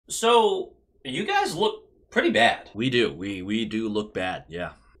So, you guys look pretty bad. We do. We do look bad,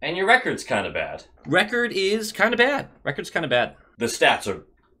 yeah. And your record's kind of bad. Record is kind of bad. Record's kind of bad. The stats are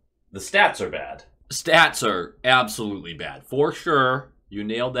bad. Stats are absolutely bad. For sure. You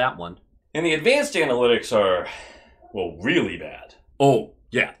nailed that one. And the advanced analytics are, well, really bad. Oh,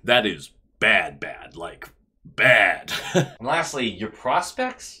 yeah, that is bad. Like, bad. And lastly, your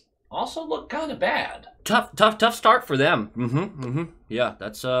prospects also look kind of bad. Tough start for them. Yeah,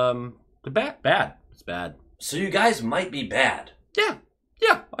 that's, bad. It's bad. So you guys might be bad. Yeah,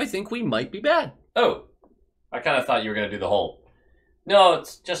 I think we might be bad. Oh, I kind of thought you were going to do the whole, no,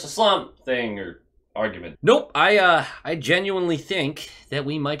 it's just a slump thing or argument. Nope, I genuinely think that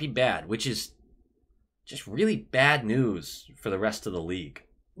we might be bad, which is just really bad news for the rest of the league.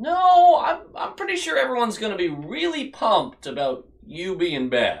 No, I'm pretty sure everyone's going to be really pumped about you being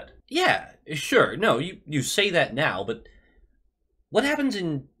bad. Yeah, sure. No, you say that now, but what happens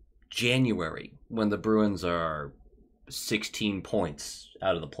in January when the Bruins are 16 points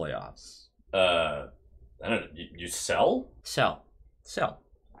out of the playoffs? I don't know. You sell? Sell.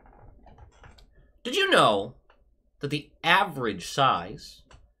 Did you know that the average size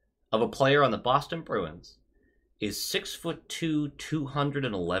of a player on the Boston Bruins is 6'2",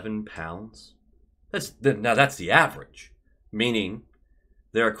 211 pounds? Now that's the average, meaning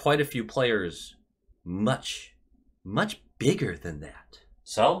there are quite a few players much bigger than that.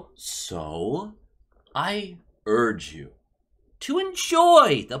 So I urge you to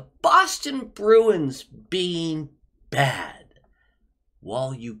enjoy the Boston Bruins being bad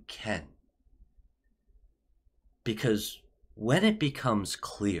while you can. Because when it becomes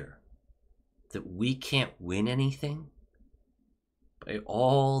clear that we can't win anything, by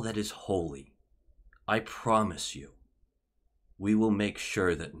all that is holy, I promise you, we will make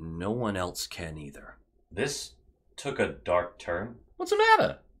sure that no one else can either. This took a dark turn. What's the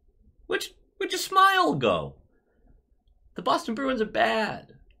matter? Where'd your smile go? The Boston Bruins are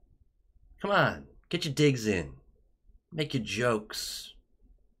bad. Come on, get your digs in. Make your jokes.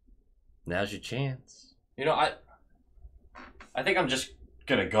 Now's your chance. You know, I think I'm just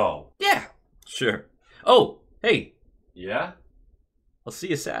gonna go. Yeah, sure. Oh, hey. Yeah? I'll see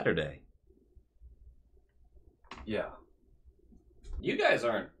you Saturday. Yeah. You guys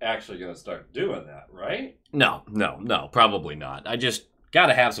aren't actually gonna start doing that, right? No, probably not. I just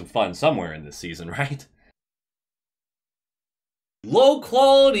gotta have some fun somewhere in this season, right? Low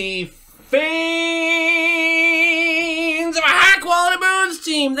quality fans of a high quality Bruins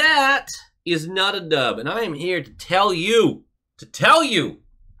team. That is not a dub. And I am here to tell you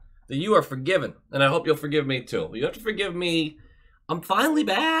that you are forgiven. And I hope you'll forgive me too. You have to forgive me. I'm finally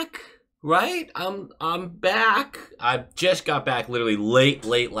back, right? I'm back. I just got back literally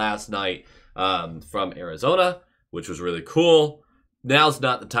late last night from Arizona, which was really cool. Now's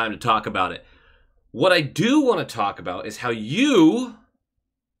not the time to talk about it. What I do want to talk about is how you're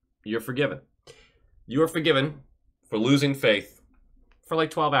forgiven. You are forgiven for losing faith for like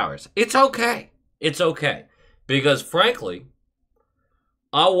 12 hours. It's okay. It's okay. Because frankly,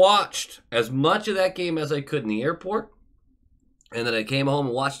 I watched as much of that game as I could in the airport. And then I came home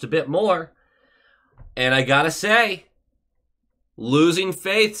and watched a bit more. And I gotta say, losing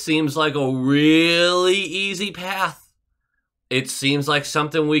faith seems like a really easy path. It seems like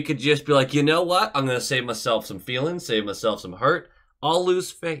something we could just be like, you know what? I'm going to save myself some feelings, save myself some hurt. I'll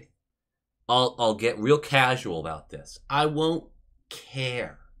lose faith. I'll get real casual about this. I won't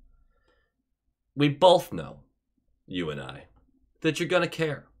care. We both know, you and I, that you're going to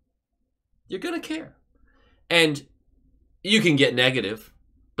care. You're going to care. And you can get negative,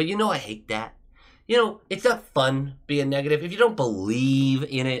 but you know I hate that. You know, it's not fun being negative. If you don't believe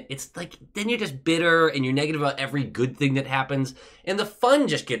in it, it's like, then you're just bitter and you're negative about every good thing that happens. And the fun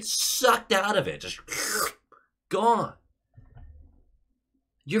just gets sucked out of it. Just gone.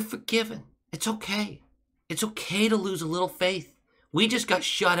 You're forgiven. It's okay. It's okay to lose a little faith. We just got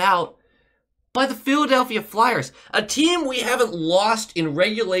shut out by the Philadelphia Flyers, a team we haven't lost in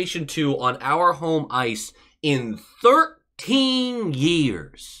regulation to on our home ice in 13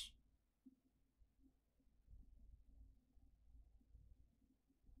 years.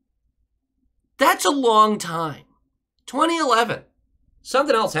 That's a long time. 2011.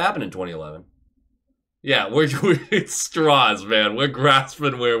 Something else happened in 2011. Yeah, it's straws, man. We're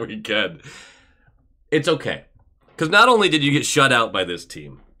grasping where we can. It's okay. Because not only did you get shut out by this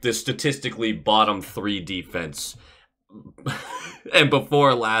team, this statistically bottom 3 defense, and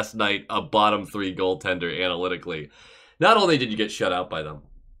before last night, a bottom 3 goaltender analytically, not only did you get shut out by them,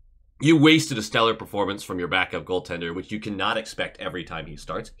 you wasted a stellar performance from your backup goaltender, which you cannot expect every time he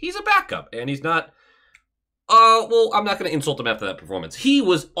starts. He's a backup, and he's not Well, I'm not going to insult him after that performance. He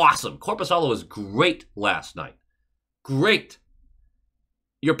was awesome. Korpisalo was great last night. Great.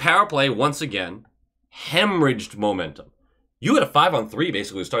 Your power play, once again, hemorrhaged momentum. You had a 5-on-3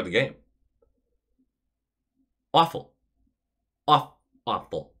 basically to start the game. Awful.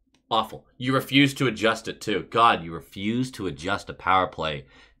 Awful. Awful. You refuse to adjust it, too. God, you refuse to adjust a power play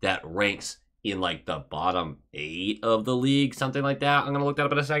that ranks in, like, the bottom 8 of the league, something like that. I'm going to look that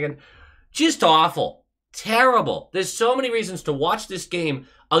up in a second. Just awful. Terrible. There's so many reasons to watch this game.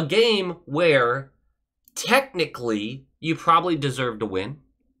 A game where, technically, you probably deserve to win.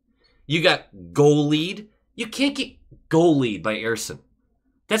 You got goal lead. You can't get goal lead by Ersson.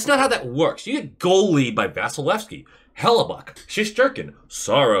 That's not how that works. You get goal lead by Vasilevsky, Hellebuck, Shesterkin,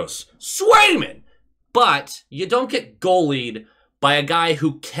 Saros, Swayman. But you don't get goal lead by a guy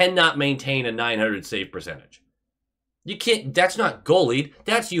who cannot maintain a 900 save percentage. You can't. That's not goal lead.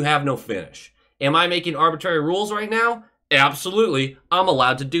 That's you have no finish. Am I making arbitrary rules right now? Absolutely. I'm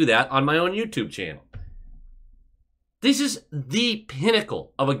allowed to do that on my own YouTube channel. This is the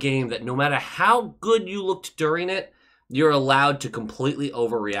pinnacle of a game that no matter how good you looked during it, you're allowed to completely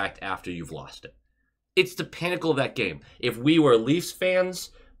overreact after you've lost it. It's the pinnacle of that game. If we were Leafs fans,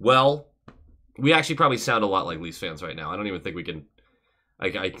 well, we actually probably sound a lot like Leafs fans right now. I don't even think we can, I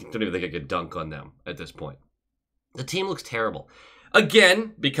don't even think I could dunk on them at this point. The team looks terrible.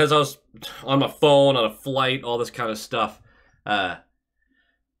 Again, because I was on my phone, on a flight, all this kind of stuff,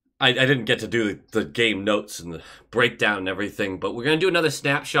 I didn't get to do the game notes and the breakdown and everything, but we're going to do another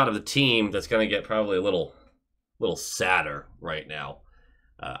snapshot of the team that's going to get probably a little sadder right now.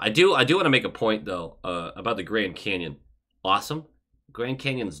 I do want to make a point, though, about the Grand Canyon. Awesome. Grand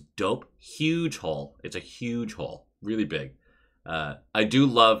Canyon's dope. Huge hole. It's a huge hole. Really big. I do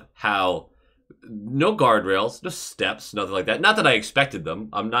love how no guardrails, no steps, nothing like that. Not that I expected them.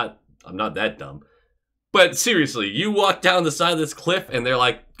 I'm not that dumb. But seriously, you walk down the side of this cliff and they're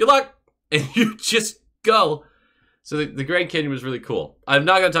like, good luck, and you just go. So the Grand Canyon was really cool. I'm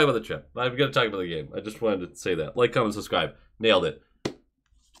not going to talk about the trip. I'm going to talk about the game. I just wanted to say that. Like, comment, subscribe. Nailed it.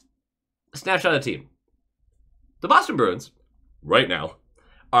 Snapshot of the team. The Boston Bruins, right now,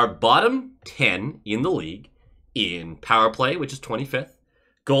 are bottom 10 in the league in power play, which is 25th,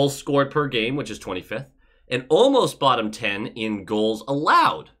 goals scored per game, which is 25th, and almost bottom 10 in goals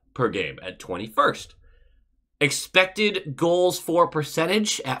allowed per game at 21st. Expected goals for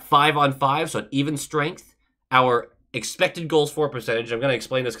percentage at 5-on-5, so at even strength. Our expected goals for percentage, I'm going to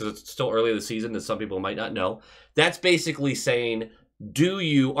explain this because it's still early in the season and some people might not know. That's basically saying,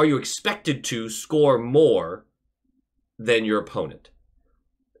 are you expected to score more than your opponent?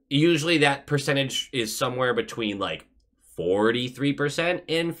 Usually that percentage is somewhere between like 43%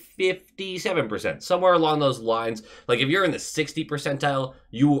 and 57%, somewhere along those lines. Like if you're in the 60 percentile,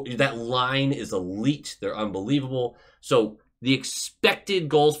 that line is elite. They're unbelievable. So the expected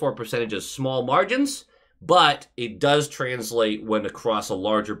goals for percentage is small margins, but it does translate when across a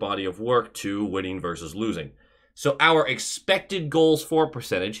larger body of work to winning versus losing. So our expected goals for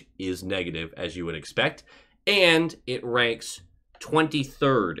percentage is negative, as you would expect, and it ranks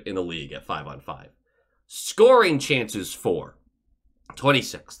 23rd in the league at 5-on-5. Scoring chances for,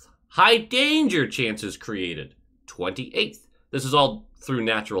 26th. High danger chances created, 28th. This is all through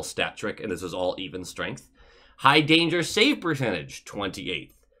natural stat trick, and this is all even strength. High danger save percentage,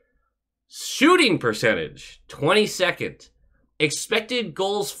 28th. Shooting percentage, 22nd. Expected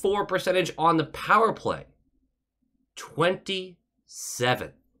goals for percentage on the power play,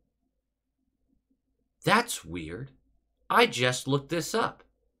 27th. That's weird. I just looked this up.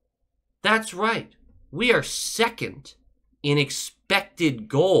 That's right. We are second in expected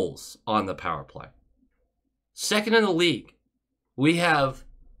goals on the power play. Second in the league. We have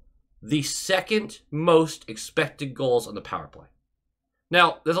the second most expected goals on the power play.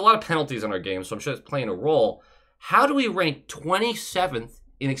 Now, there's a lot of penalties in our game, so I'm sure it's playing a role. How do we rank 27th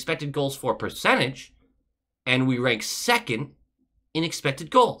in expected goals for percentage, and we rank second in expected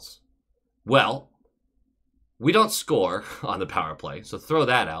goals? Well, we don't score on the power play, so throw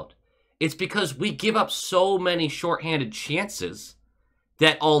that out. It's because we give up so many shorthanded chances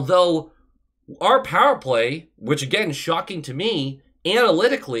that although our power play, which again is shocking to me,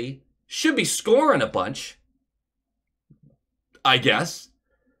 analytically should be scoring a bunch, I guess,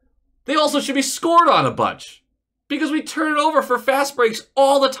 they also should be scored on a bunch because we turn it over for fast breaks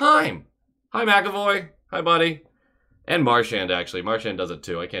all the time. Hi, McAvoy. Hi, buddy. And Marchand, actually. Marchand does it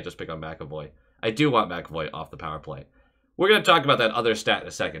too. I can't just pick on McAvoy. I do want McAvoy off the power play. We're going to talk about that other stat in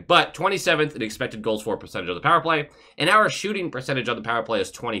a second. But 27th in expected goals for percentage of the power play. And our shooting percentage on the power play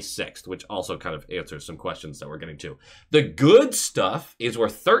is 26th, which also kind of answers some questions that we're getting to. The good stuff is we're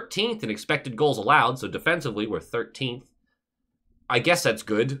 13th in expected goals allowed. So defensively, we're 13th. I guess that's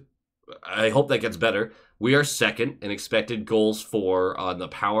good. I hope that gets better. We are second in expected goals for on the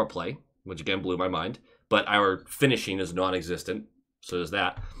power play, which again blew my mind. But our finishing is non-existent. So there's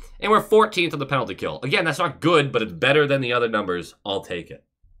that. And we're 14th on the penalty kill. Again, that's not good, but it's better than the other numbers. I'll take it.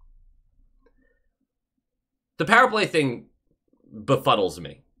 The power play thing befuddles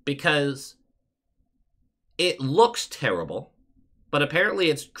me because it looks terrible, but apparently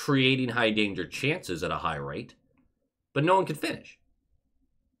it's creating high danger chances at a high rate, but no one can finish.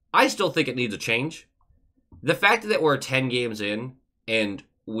 I still think it needs a change. The fact that we're 10 games in and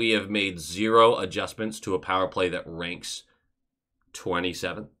we have made 0 adjustments to a power play that ranks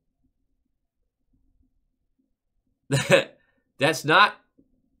 27th. That's not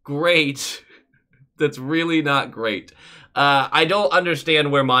great. That's really not great. I don't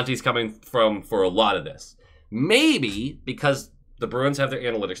understand where Monty's coming from for a lot of this. Maybe because the Bruins have their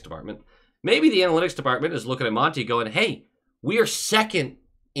analytics department. Maybe the analytics department is looking at Monty going, hey, we are second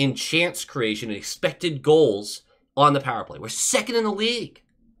in chance creation and expected goals on the power play. We're second in the league.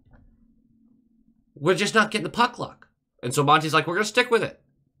 We're just not getting the puck luck. And so Monty's like, we're going to stick with it.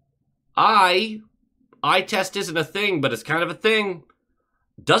 Eye test isn't a thing, but it's kind of a thing.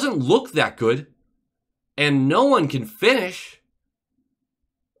 Doesn't look that good. And no one can finish.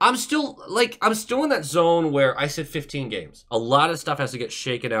 I'm still in that zone where I said 15 games. A lot of stuff has to get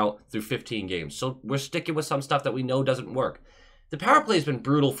shaken out through 15 games. So we're sticking with some stuff that we know doesn't work. The power play has been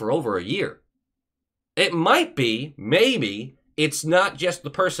brutal for over a year. It might be, maybe, it's not just the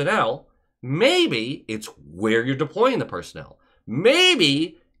personnel. Maybe it's where you're deploying the personnel.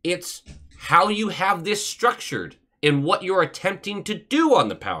 Maybe it's how you have this structured and what you're attempting to do on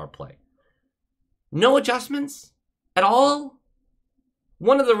the power play. No adjustments at all?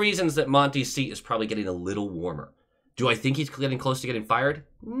 One of the reasons that Monty's seat is probably getting a little warmer. Do I think he's getting close to getting fired?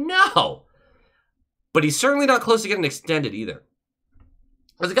 No. But he's certainly not close to getting extended either.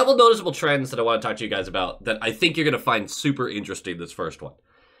 There's a couple noticeable trends that I want to talk to you guys about that I think you're going to find super interesting, this first one.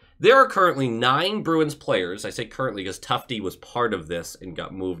 There are currently 9 Bruins players. I say currently because Tufte was part of this and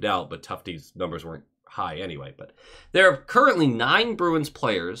got moved out, but Tufte's numbers weren't high anyway. But there are currently 9 Bruins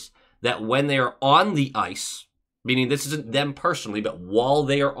players that when they are on the ice, meaning this isn't them personally, but while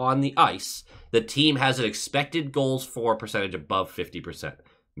they are on the ice, the team has an expected goals for percentage above 50%.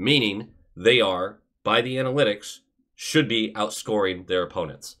 Meaning they are, by the analytics, should be outscoring their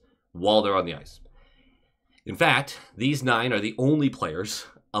opponents while they're on the ice. In fact, these 9 are the only players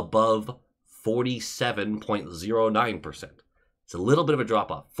above 47.09%. It's a little bit of a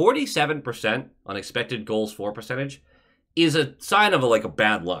drop off. 47% on expected goals for percentage is a sign of a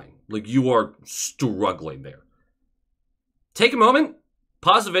bad line. Like you are struggling there. Take a moment,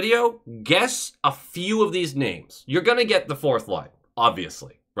 pause the video, guess a few of these names. You're going to get the fourth line,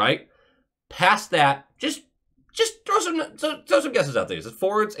 obviously, right? Past that, just throw some guesses out there. It's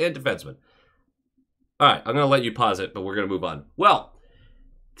forwards and defensemen. All right, I'm going to let you pause it, but we're going to move on. Well,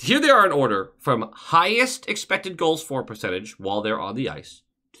 here they are in order from highest expected goals for percentage while they're on the ice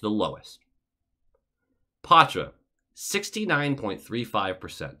to the lowest. Patra,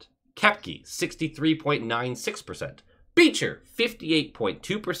 69.35%. Kepke, 63.96%. Beecher,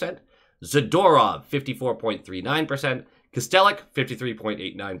 58.2%. Zadorov, 54.39%. Kostelic,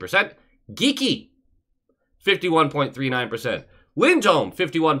 53.89%. Geeky, 51.39%. Lindholm,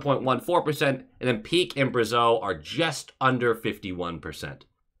 51.14%. And then Peak and Brazeau are just under 51%.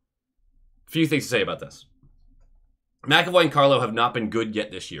 Few things to say about this. McAvoy and Carlo have not been good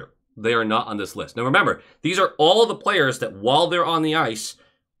yet this year. They are not on this list. Now remember, these are all the players that while they're on the ice,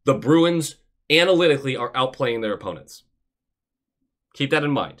 the Bruins analytically are outplaying their opponents. Keep that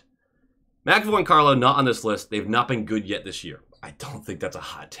in mind. McAvoy and Carlo not on this list. They've not been good yet this year. I don't think that's a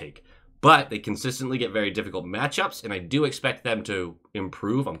hot take. But they consistently get very difficult matchups, and I do expect them to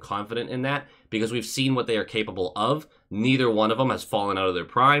improve. I'm confident in that because we've seen what they are capable of. Neither one of them has fallen out of their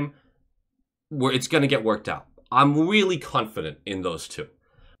prime. Where it's going to get worked out. I'm really confident in those two.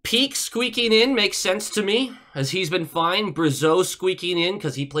 Peak squeaking in makes sense to me, as he's been fine. Brazeau squeaking in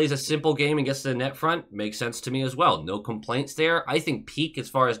because he plays a simple game and gets to the net front makes sense to me as well. No complaints there. I think Peak, as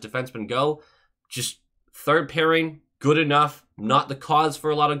far as defensemen go, just third pairing, good enough. Not the cause for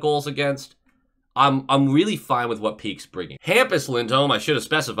a lot of goals against. I'm really fine with what Peak's bringing. Hampus Lindholm, I should have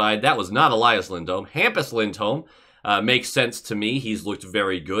specified, that was not Elias Lindholm. Hampus Lindholm makes sense to me. He's looked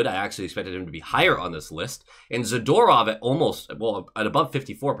very good. I actually expected him to be higher on this list. And Zadorov at at above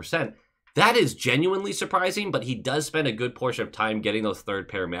 54%. That is genuinely surprising, but he does spend a good portion of time getting those third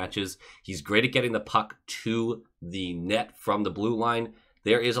pair matches. He's great at getting the puck to the net from the blue line.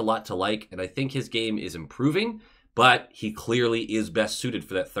 There is a lot to like, and I think his game is improving, but he clearly is best suited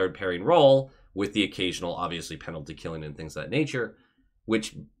for that third pairing role with the occasional, obviously, penalty killing and things of that nature,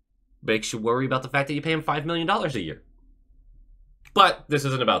 which makes you worry about the fact that you pay him $5 million a year. But this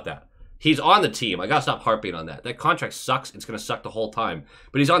isn't about that. He's on the team. I gotta stop harping on that. That contract sucks. It's gonna suck the whole time.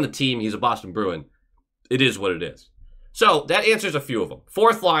 But he's on the team. He's a Boston Bruin. It is what it is. So that answers a few of them.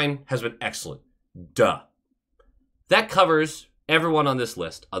 Fourth line has been excellent. Duh. That covers everyone on this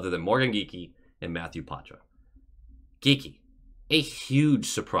list other than Morgan Geekie and Matthew Poitras. Geekie, a huge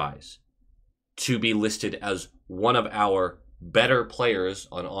surprise to be listed as one of our better players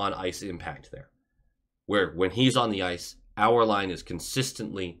on ice impact there. Where when he's on the ice, our line is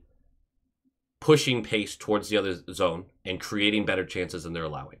consistently pushing pace towards the other zone and creating better chances than they're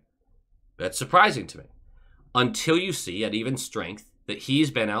allowing. That's surprising to me. Until you see at even strength that he's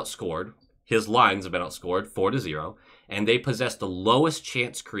been outscored, his lines have been outscored 4-0, and they possess the lowest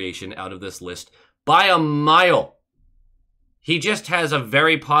chance creation out of this list by a mile. He just has a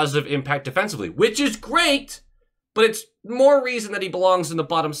very positive impact defensively, which is great, but it's more reason that he belongs in the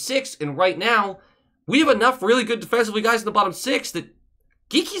bottom 6, and right now, we have enough really good defensively guys in the bottom 6 that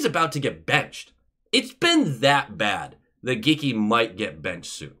Geekie's about to get benched. It's been that bad that Geekie might get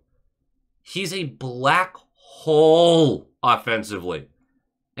benched soon. He's a black hole offensively.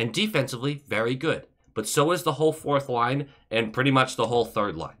 And defensively, very good. But so is the whole fourth line and pretty much the whole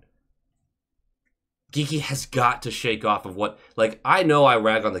third line. Geekie has got to shake off of what... Like, I know I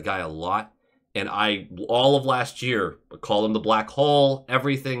rag on the guy a lot. And I, all of last year, call him the black hole,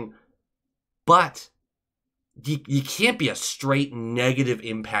 everything. But you can't be a straight negative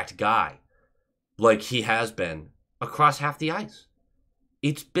impact guy like he has been across half the ice.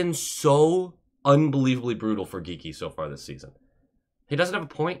 It's been so unbelievably brutal for Geekie so far this season. He doesn't have a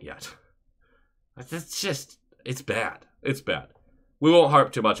point yet. It's just, it's bad. It's bad. We won't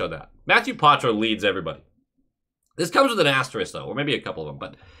harp too much on that. Matthew Poitras leads everybody. This comes with an asterisk, though, or maybe a couple of them,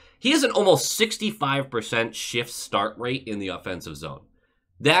 but he has an almost 65% shift start rate in the offensive zone.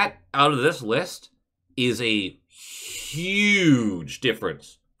 That, out of this list, is a huge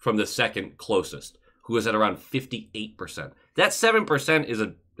difference from the second closest, who is at around 58%. That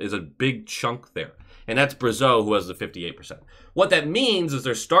 7% is a big chunk there. And that's Brazeau, who has the 58%. What that means is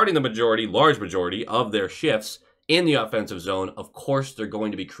they're starting the large majority of their shifts in the offensive zone. Of course, they're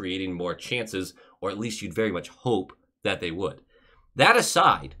going to be creating more chances, or at least you'd very much hope that they would. That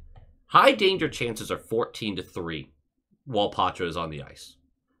aside, high danger chances are 14-3 while Poitras is on the ice.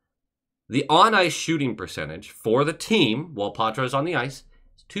 The on-ice shooting percentage for the team while Poitras is on the ice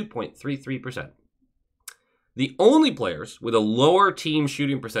is 2.33%. The only players with a lower team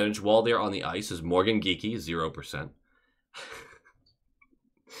shooting percentage while they're on the ice is Morgan Geekie, 0%.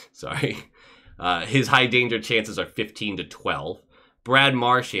 Sorry. His high danger chances are 15-12. Brad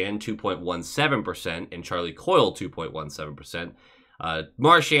Marchand, 2.17%, and Charlie Coyle, 2.17%.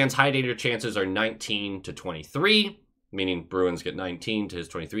 Marchand's high danger chances are 19-23, meaning Bruins get 19 to his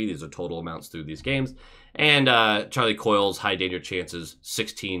 23. These are total amounts through these games. And Charlie Coyle's high danger chances,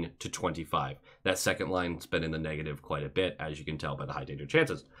 16-25. That second line's been in the negative quite a bit, as you can tell by the high danger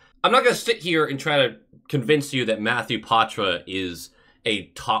chances. I'm not going to sit here and try to convince you that Matthew Poitras is a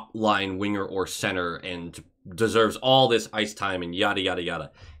top line winger or center and deserves all this ice time and yada, yada,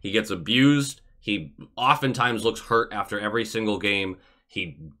 yada. He gets abused. He oftentimes looks hurt after every single game.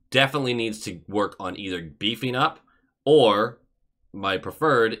 He definitely needs to work on either beefing up or, my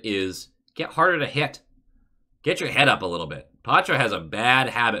preferred, is get harder to hit. Get your head up a little bit. Poitras has a bad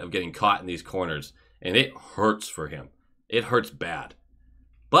habit of getting caught in these corners, and it hurts for him. It hurts bad.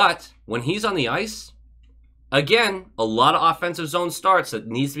 But when he's on the ice, again, a lot of offensive zone starts that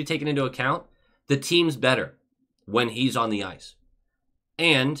needs to be taken into account. The team's better when he's on the ice.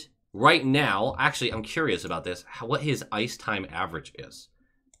 And right now, actually, I'm curious about this, what his ice time average is.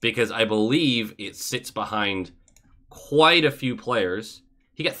 Because I believe it sits behind quite a few players.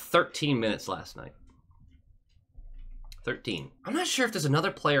 He got 13 minutes last night. 13. I'm not sure if there's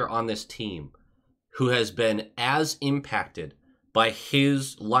another player on this team who has been as impacted by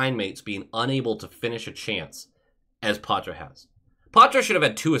his line mates being unable to finish a chance as Poitras has. Poitras should have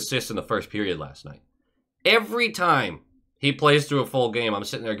had 2 assists in the first period last night. Every time he plays through a full game, I'm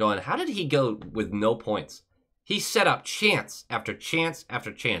sitting there going, how did he go with no points? He set up chance after chance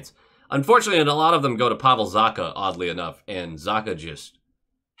after chance. Unfortunately, a lot of them go to Pavel Zacha, oddly enough, and Zacha just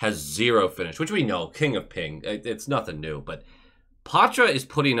has 0 finish, which we know, king of ping. It's nothing new, but Poitras is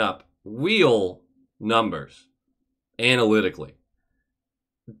putting up real numbers analytically.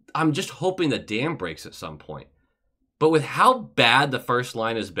 I'm just hoping the dam breaks at some point. But with how bad the first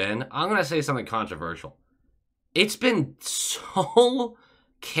line has been, I'm going to say something controversial. It's been so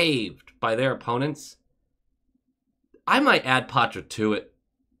caved by their opponents. I might add Patra to it.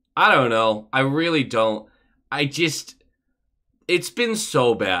 I don't know. I really don't. It's been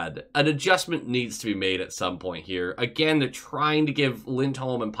so bad. An adjustment needs to be made at some point here. Again, they're trying to give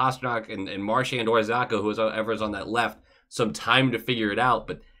Lindholm and Pastrnak and Marchand or Zacha, whoever's on that left, some time to figure it out.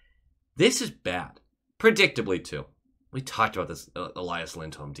 But this is bad. Predictably, too. We talked about this Elias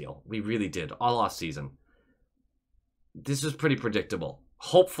Lindholm deal. We really did, all off season. This is pretty predictable.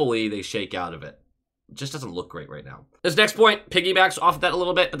 Hopefully, they shake out of it. It just doesn't look great right now. This next point piggybacks off of that a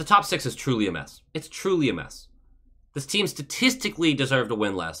little bit, but the top six is truly a mess. It's truly a mess. This team statistically deserved a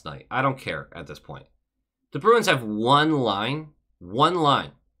win last night. I don't care at this point. The Bruins have one line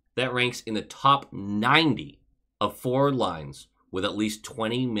that ranks in the top 90 of forward lines with at least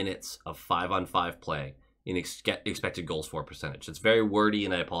 20 minutes of 5-on-5 play in expected goals for percentage. It's very wordy,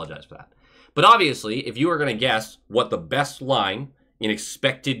 and I apologize for that. But obviously, if you were going to guess what the best line in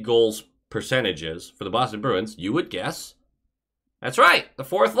expected goals percentage is for the Boston Bruins, you would guess, that's right, the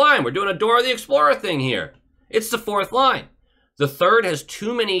fourth line. We're doing a Dora the Explorer thing here. It's the fourth line. The third has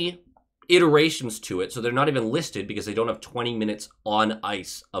too many iterations to it, so they're not even listed because they don't have 20 minutes on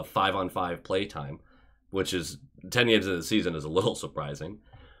ice of 5-on-5 play time, which is 10 games into the season is a little surprising.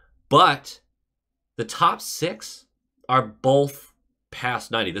 But the top six are both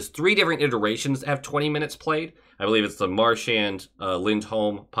past 90. There's three different iterations that have 20 minutes played. I believe it's the Marchand,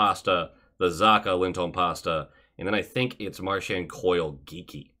 Lindholm, Pasta, the Zacha, Lindholm, Pasta, and then I think it's Marchand, Coyle,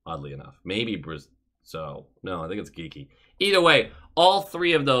 Geeky, oddly enough. Maybe So, no, I think it's Geeky. Either way, all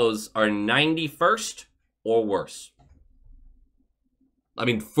three of those are 91st or worse. I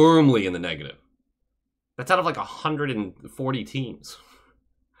mean, firmly in the negative. That's out of like 140 teams.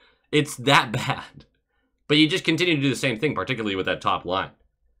 It's that bad. But you just continue to do the same thing, particularly with that top line.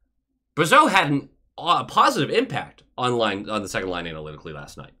 Brazeau had a positive impact on the second line analytically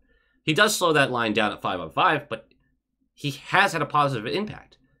last night. He does slow that line down at 5-on-5, but he has had a positive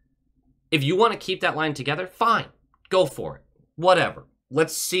impact. If you want to keep that line together, fine. Go for it. Whatever.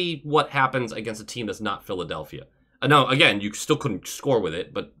 Let's see what happens against a team that's not Philadelphia. No, again, you still couldn't score with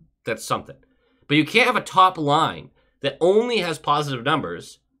it, but that's something. But you can't have a top line that only has positive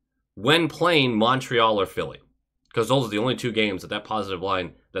numbers when playing Montreal or Philly. Because those are the only two games that positive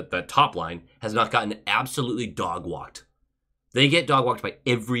line, that top line, has not gotten absolutely dog-walked. They get dog-walked by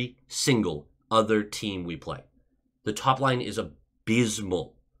every single other team we play. The top line is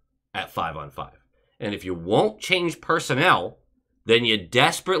abysmal at 5-on-5. And if you won't change personnel, then you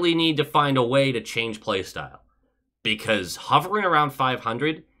desperately need to find a way to change play style. Because hovering around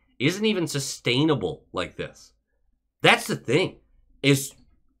 500 isn't even sustainable like this. That's the thing, is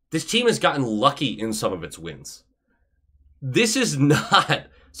this team has gotten lucky in some of its wins. This is not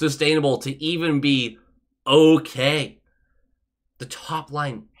sustainable to even be okay. The top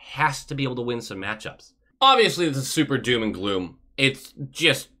line has to be able to win some matchups. Obviously, this is super doom and gloom. It's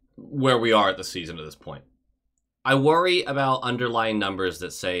just where we are at the season at this point. I worry about underlying numbers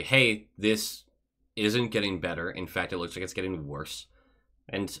that say, hey, this isn't getting better. In fact, it looks like it's getting worse.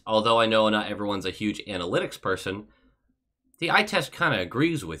 And although I know not everyone's a huge analytics person, the eye test kind of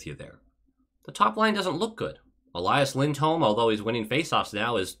agrees with you there. The top line doesn't look good. Elias Lindholm, although he's winning faceoffs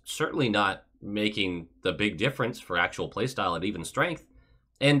now, is certainly not making the big difference for actual playstyle at even strength.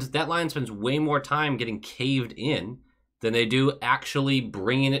 And that line spends way more time getting caved in than they do actually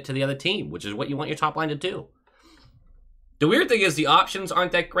bringing it to the other team, which is what you want your top line to do. The weird thing is the options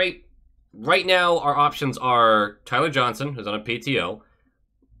aren't that great. Right now, our options are Tyler Johnson, who's on a PTO.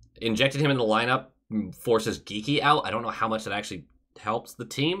 Injected him in the lineup, forces Geeky out. I don't know how much that actually helps the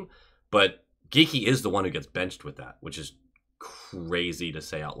team, but Geeky is the one who gets benched with that, which is crazy to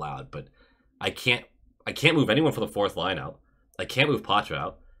say out loud. But I can't move anyone for the fourth line out. I can't move Patra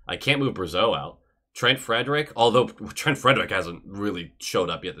out. I can't move Brazeau out. Trent Frederick, although Trent Frederick hasn't really showed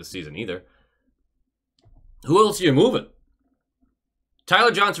up yet this season either. Who else are you moving?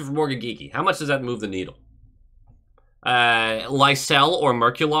 Tyler Johnson for Morgan Geeky. How much does that move the needle? Lysell or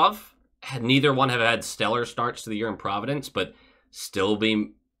Merkulov. Neither one have had stellar starts to the year in Providence, but still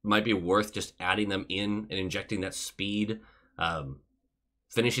might be worth just adding them in and injecting that speed,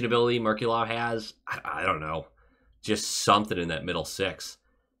 finishing ability Merkulov has. I don't know. Just something in that middle six.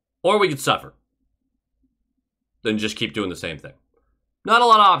 Or we could suffer. Then just keep doing the same thing. Not a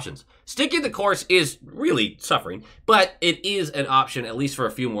lot of options. Sticking the course is really suffering, but it is an option at least for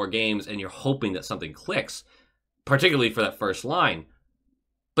a few more games, and you're hoping that something clicks, particularly for that first line.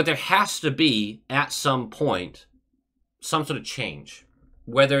 But there has to be, at some point, some sort of change.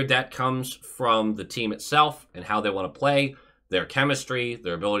 Whether that comes from the team itself and how they want to play, their chemistry,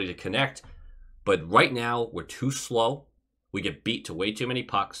 their ability to connect. But right now, we're too slow. We get beat to way too many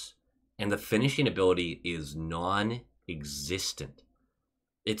pucks. And the finishing ability is non-existent.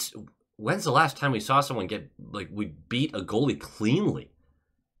 When's the last time we saw someone we beat a goalie cleanly?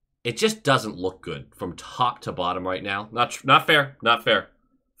 It just doesn't look good from top to bottom right now. Not fair.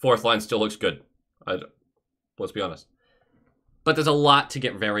 Fourth line still looks good. Let's be honest. But there's a lot to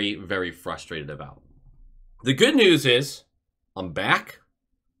get very, very frustrated about. The good news is I'm back.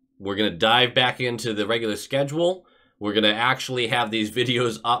 We're going to dive back into the regular schedule. We're going to actually have these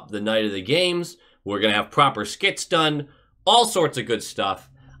videos up the night of the games. We're going to have proper skits done. All sorts of good stuff.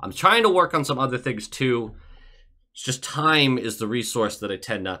 I'm trying to work on some other things too. It's just time is the resource that I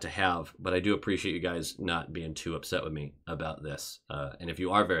tend not to have. But I do appreciate you guys not being too upset with me about this. And if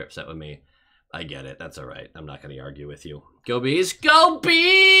you are very upset with me, I get it. That's all right. I'm not going to argue with you. Go Bees! Go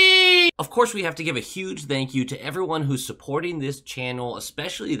Bees! Of course, we have to give a huge thank you to everyone who's supporting this channel,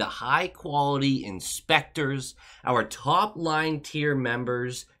 especially the high-quality inspectors, our top-line tier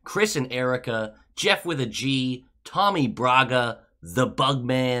members, Chris and Erica, Jeff with a G, Tommy Braga, The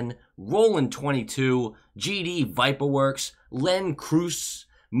Bugman, Roland22, GD Viperworks, Len Cruz,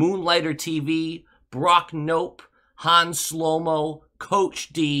 Moonlighter TV, Brock Nope, Han Slomo,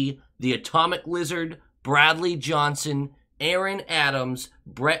 Coach D, The Atomic Lizard, Bradley Johnson, Aaron Adams,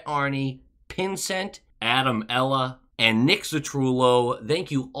 Brett Arney, Pincent, Adam Ella, and Nick Zatrullo.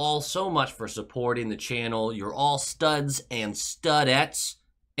 Thank you all so much for supporting the channel. You're all studs and studettes.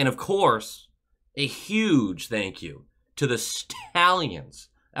 And of course, a huge thank you to the Stallions,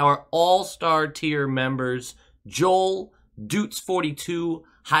 our all-star tier members, Joel, Doots42,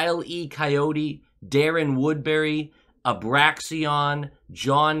 Heil E. Coyote, Darren Woodbury, Abraxion,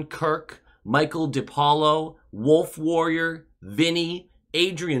 John Kirk, Michael DiPaolo, Wolf Warrior, Vinny,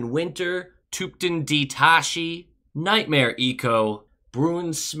 Adrian Winter, Tupton D. Tashi, Nightmare Eco,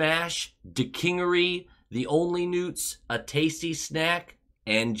 Bruins Smash, DeKingery, The Only Newts, A Tasty Snack,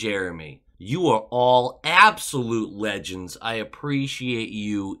 and Jeremy. You are all absolute legends. I appreciate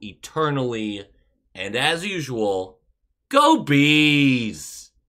you eternally. And as usual, go Bees!